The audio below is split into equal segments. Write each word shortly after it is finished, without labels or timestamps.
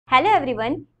Hello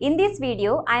everyone, in this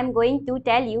video I am going to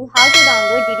tell you how to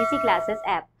download GDC Classes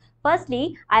app.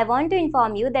 Firstly, I want to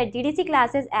inform you that GDC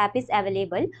Classes app is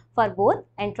available for both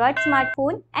Android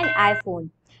smartphone and iPhone.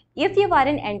 If you are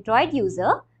an Android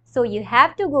user, so you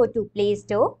have to go to Play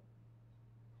Store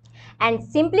and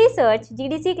simply search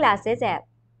GDC Classes app.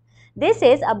 This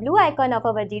is a blue icon of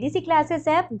our GDC Classes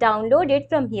app. Download it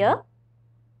from here.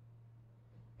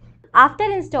 After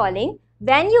installing,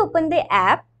 when you open the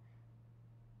app,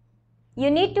 you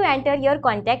need to enter your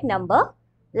contact number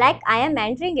like I am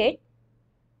entering it.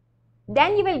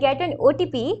 Then you will get an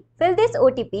OTP. Fill this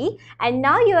OTP and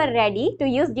now you are ready to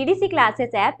use GDC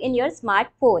Classes app in your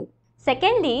smartphone.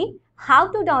 Secondly,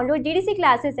 how to download GDC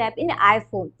Classes app in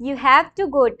iPhone. You have to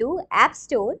go to App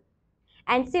Store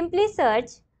and simply search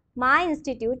My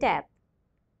Institute app.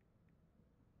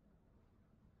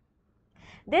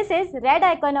 This is red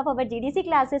icon of our GDC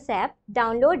Classes app.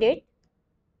 Download it.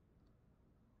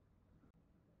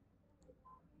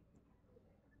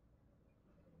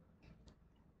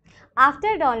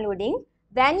 After downloading,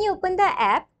 when you open the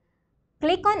app,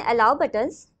 click on Allow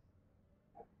buttons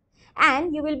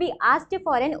and you will be asked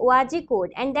for an ORG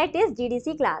code, and that is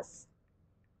GDC class.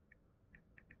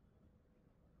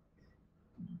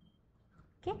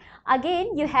 Okay.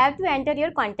 Again, you have to enter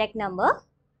your contact number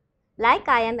like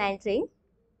I am entering.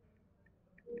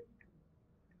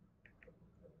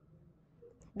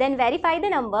 Then verify the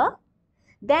number.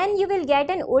 Then you will get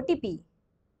an OTP.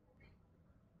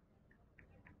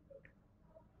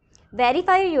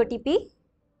 Verify your OTP.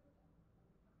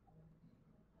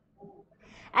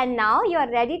 And now you are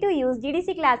ready to use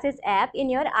GDC Classes app in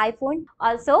your iPhone.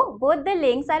 Also, both the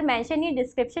links are mentioned in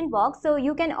description box, so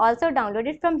you can also download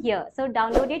it from here. So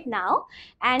download it now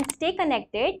and stay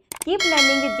connected. Keep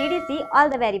learning with GDC. All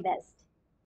the very best.